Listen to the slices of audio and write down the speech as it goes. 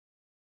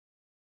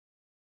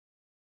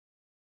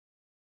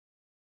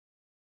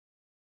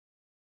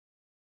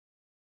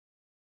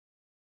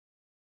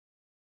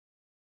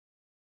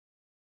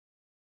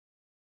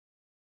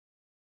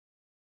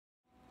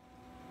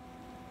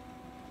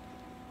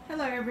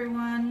Hello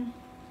everyone,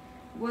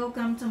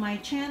 welcome to my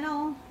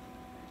channel.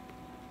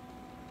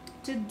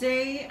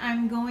 Today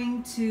I'm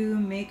going to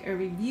make a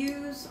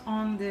reviews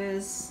on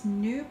this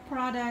new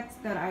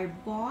product that I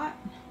bought.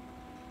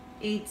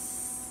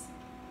 It's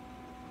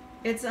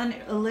an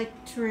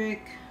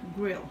electric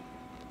grill,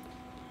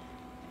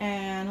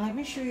 and let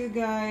me show you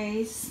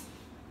guys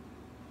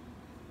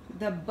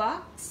the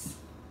box.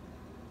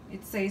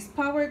 It says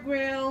Power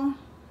Grill.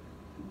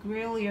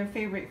 Grill your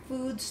favorite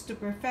foods to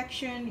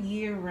perfection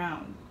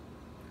year-round.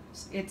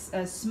 It's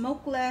a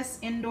smokeless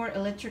indoor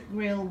electric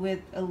grill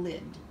with a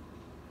lid.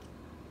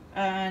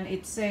 And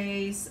it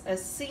says a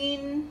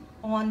scene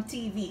on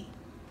TV.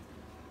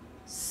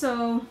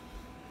 So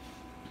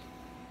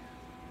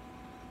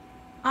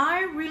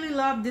I really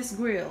love this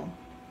grill.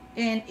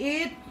 And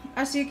it,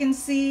 as you can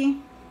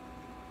see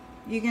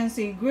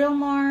grill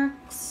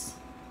marks.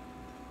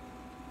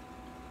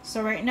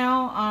 So right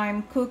now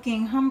I'm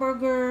cooking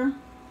hamburger,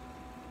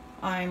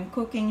 I'm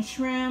cooking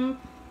shrimp,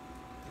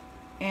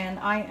 and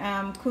I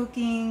am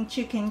cooking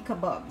chicken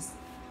kebabs.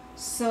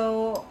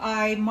 So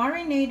I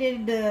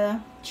marinated the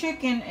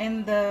chicken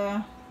and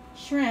the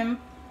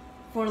shrimp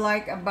for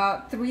like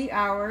about 3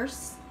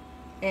 hours,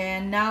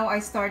 and now I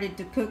started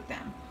to cook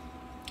them.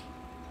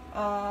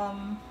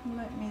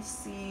 Let me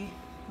see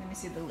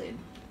the lid.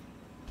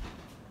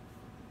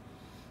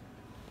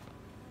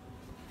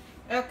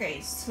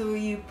 Okay, so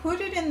you put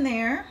it in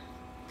there,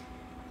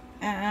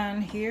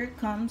 and here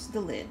comes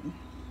the lid.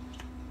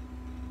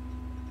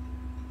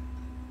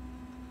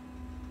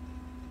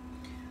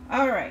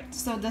 Alright,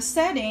 so the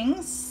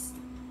settings,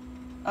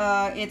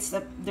 here's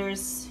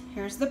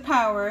the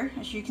power,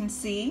 as you can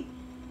see,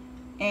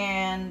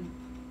 and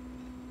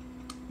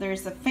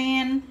there's the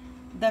fan.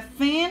 The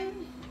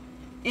fan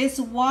is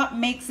what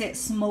makes it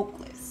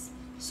smokeless,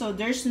 so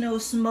there's no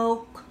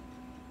smoke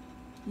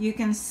you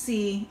can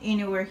see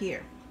anywhere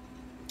here.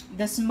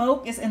 The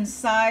smoke is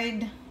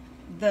inside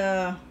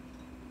the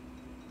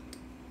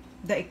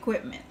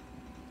equipment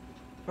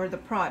or the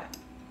product,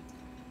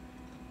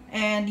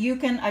 and you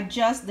can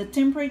adjust the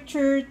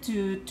temperature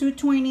to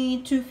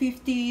 220,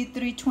 250,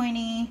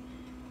 320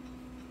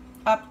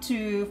 up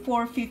to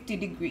 450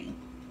 degree.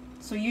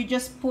 So you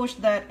just push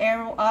that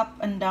arrow up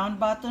and down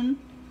button.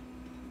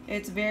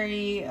 It's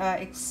very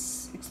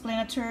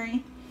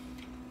explanatory.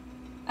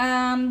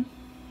 All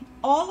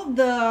of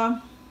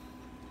the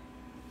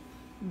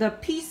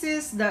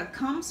pieces that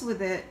comes with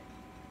it,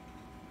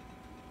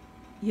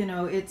 you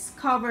know, it's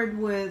covered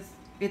with,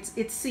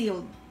 it's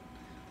sealed.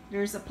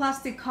 There's a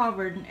plastic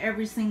cover in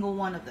every single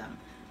one of them.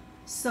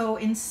 So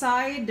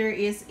inside there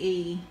is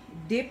a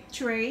dip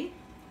tray,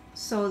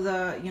 so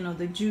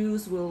the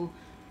juice will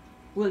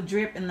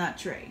drip in that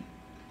tray.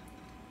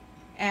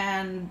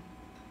 And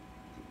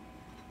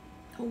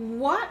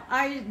what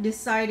I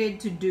decided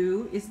to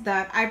do is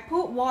that I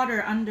put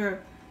water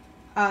under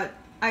I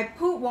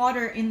put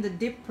water in the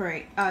dip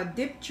tray.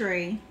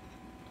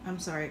 I'm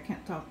sorry, I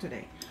can't talk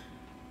today.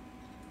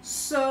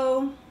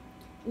 So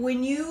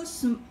when you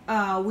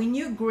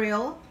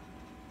grill,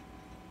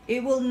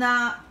 it will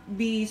not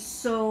be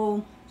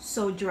so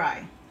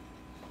dry.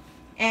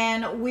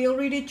 And we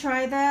already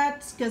tried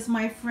that because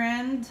my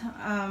friend,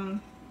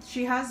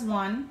 she has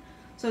one,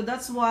 so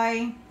that's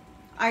why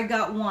I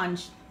got one.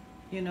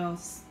 You know,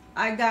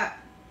 I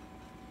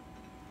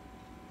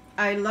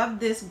love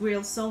this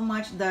grill so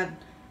much that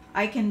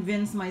I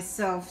convinced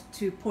myself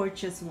to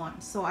purchase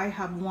one. So I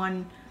have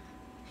one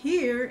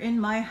here in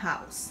my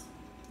house.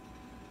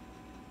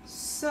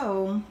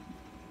 So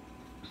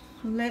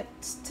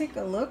let's take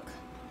a look.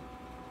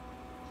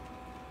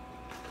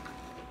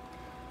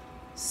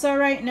 So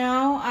right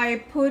now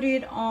I put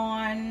it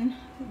on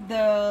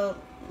the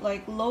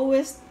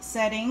lowest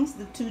settings,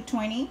 the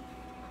 220,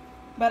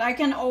 but I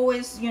can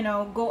always, you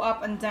know, go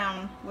up and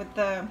down with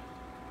the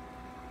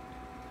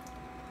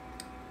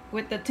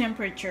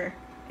temperature.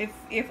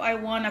 If I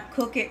want to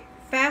cook it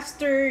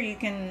faster, you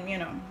can, you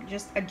know,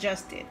 just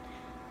adjust it.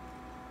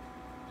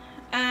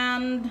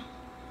 And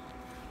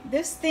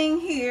this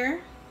thing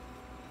here,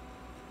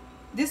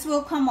 this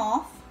will come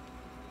off,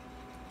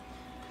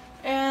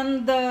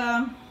 and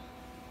the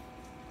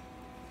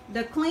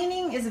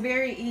cleaning is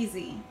very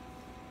easy.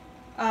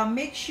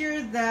 Make sure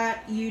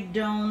that you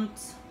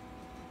don't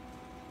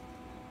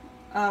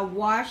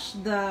wash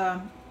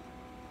the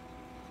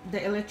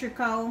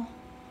electrical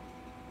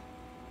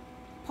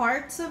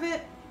parts of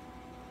it,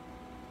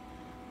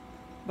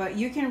 but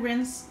you can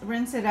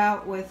rinse it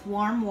out with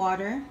warm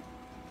water.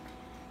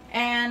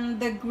 And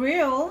the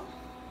grill,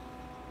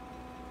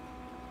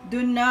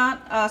 do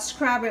not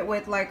scrub it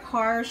with like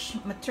harsh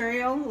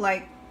material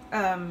like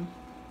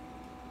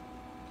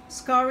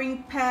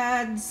scouring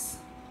pads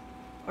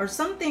or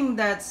something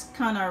that's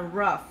kind of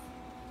rough.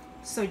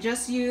 So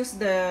just use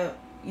the,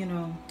 you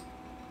know,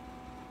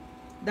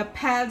 the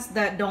pads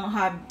that don't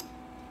have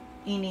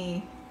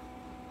any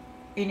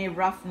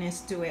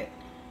roughness to it,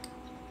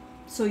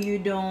 so you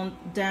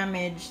don't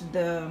damage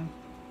the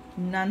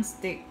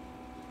non-stick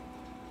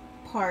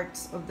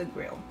parts of the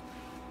grill.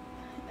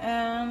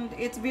 And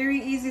it's very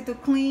easy to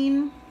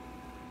clean.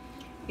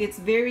 It's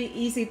very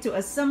easy to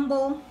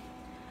assemble.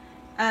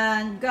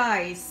 And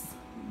guys,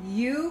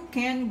 you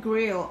can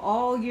grill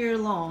all year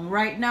long.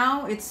 Right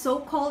now it's so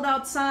cold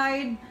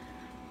outside.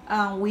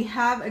 We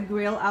have a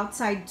grill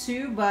outside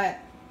too, but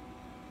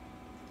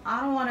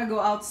I don't want to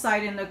go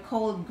outside in the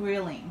cold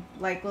grilling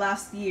like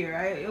last year.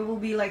 It will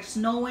be like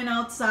snowing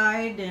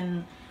outside,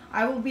 and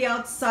I will be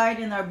outside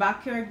in our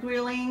backyard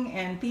grilling,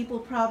 and people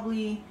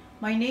probably,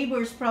 my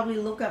neighbors probably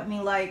look at me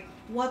like,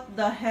 what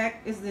the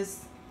heck is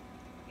this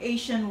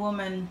Asian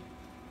woman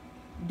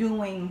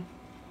doing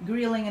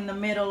grilling in the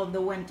middle of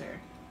the winter?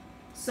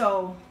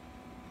 So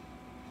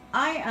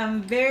I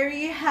am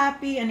very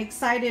happy and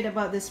excited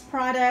about this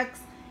product,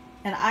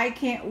 and I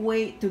can't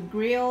wait to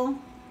grill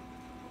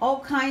all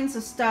kinds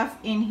of stuff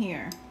in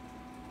here.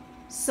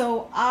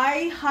 So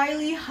I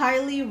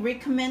highly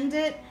recommend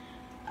it.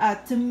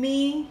 To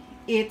me,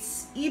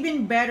 it's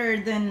even better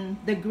than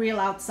the grill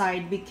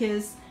outside,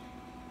 because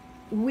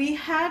we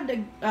have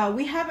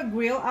a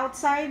grill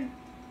outside,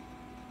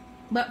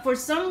 but for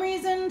some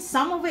reason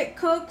some of it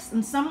cooks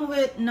and some of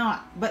it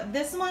not. But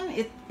this one,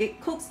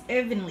 it cooks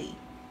evenly,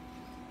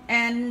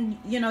 and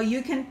you know,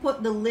 you can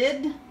put the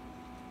lid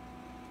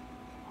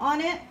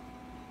on it.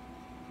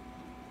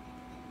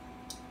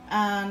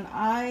 And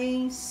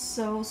I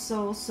so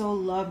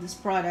love this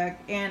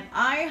product, and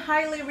I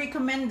highly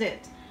recommend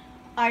it.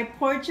 I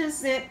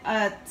purchased it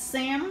at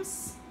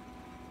Sam's,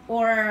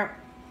 or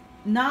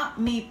not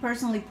me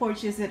personally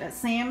purchased it at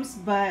Sam's,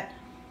 but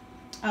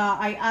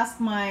I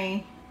asked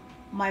my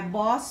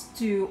boss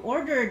to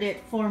order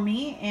it for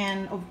me,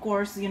 and of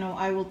course, you know,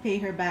 I will pay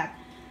her back.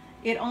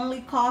 It only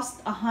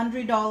cost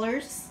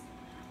 $100.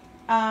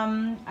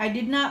 I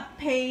did not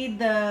pay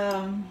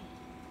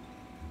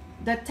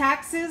the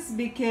taxes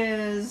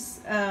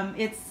because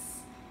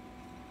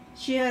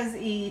she has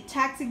a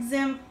tax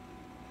exempt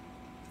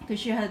because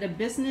she had a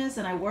business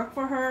and I work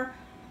for her.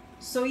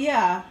 So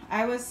yeah,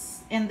 I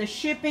was in the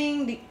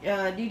shipping.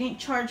 Didn't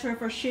charge her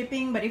for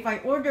shipping, but if I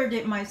ordered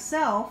it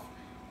myself,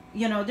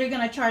 you know, they're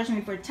gonna charge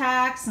me for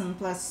tax and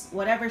plus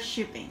whatever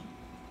shipping.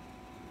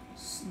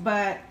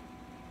 But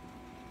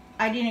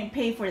I didn't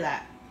pay for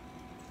that.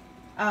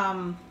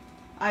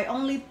 I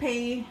only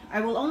paid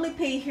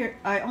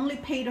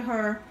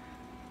her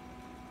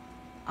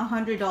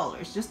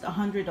 $100, just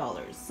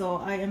 $100. So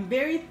I am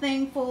very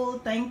thankful.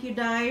 Thank you,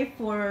 Dai,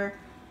 for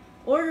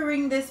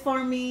ordering this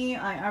for me.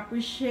 I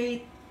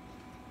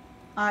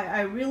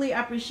really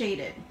appreciate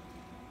it.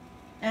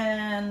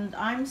 And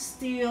I'm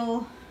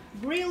still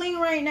grilling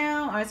right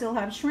now. I still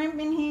have shrimp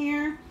in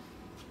here.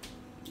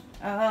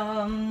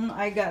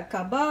 I got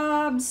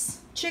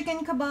kebabs, chicken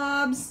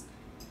kebabs,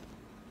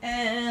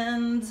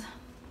 and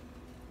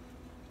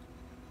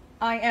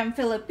I am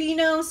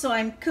Filipino, so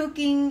I'm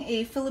cooking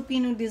a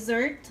Filipino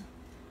dessert.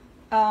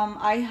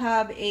 I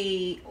have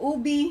a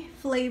ubi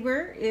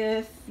flavor.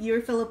 If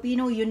you're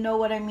Filipino, you know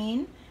what I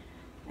mean.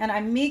 And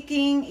I'm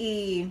making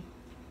a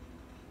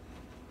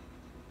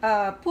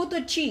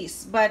puto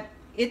cheese, but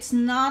it's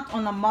not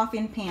on the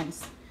muffin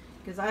pans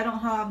because I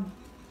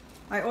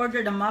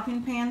ordered the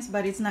muffin pans,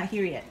 but it's not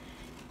here yet.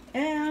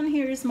 And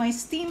here's my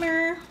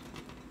steamer.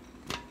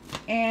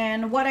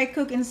 And what I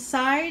cook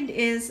inside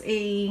is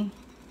a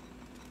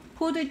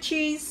puto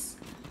cheese,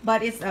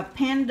 but it's a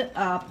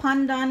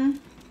pandan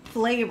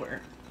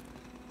flavor.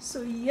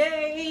 So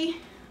yay,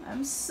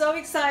 I'm so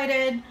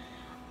excited.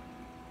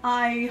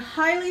 I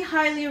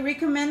highly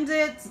recommend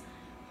it.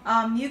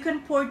 You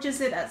can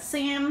purchase it at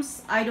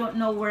Sam's. I don't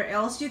know where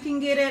else you can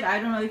get it. I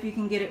don't know if you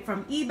can get it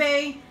from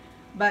eBay,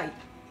 but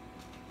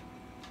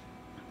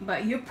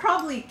you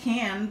probably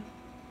can.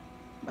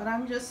 But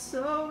I'm just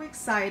so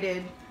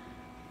excited.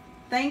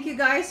 Thank you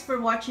guys for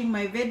watching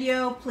my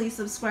video. Please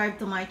subscribe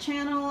to my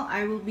channel.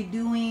 I will be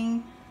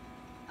doing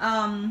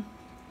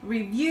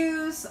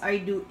reviews. I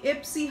do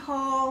Ipsy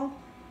haul.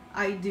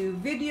 I do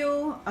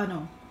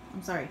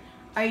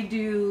I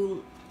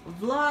do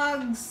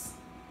vlogs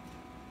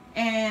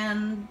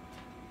and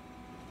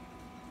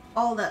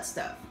all that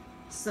stuff.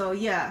 So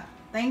yeah,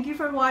 thank you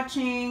for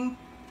watching.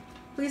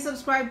 Please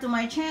subscribe to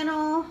my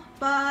channel.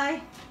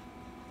 Bye.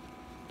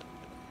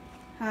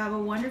 Have a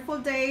wonderful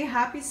day.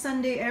 Happy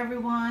Sunday,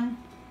 everyone.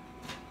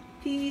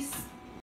 Peace.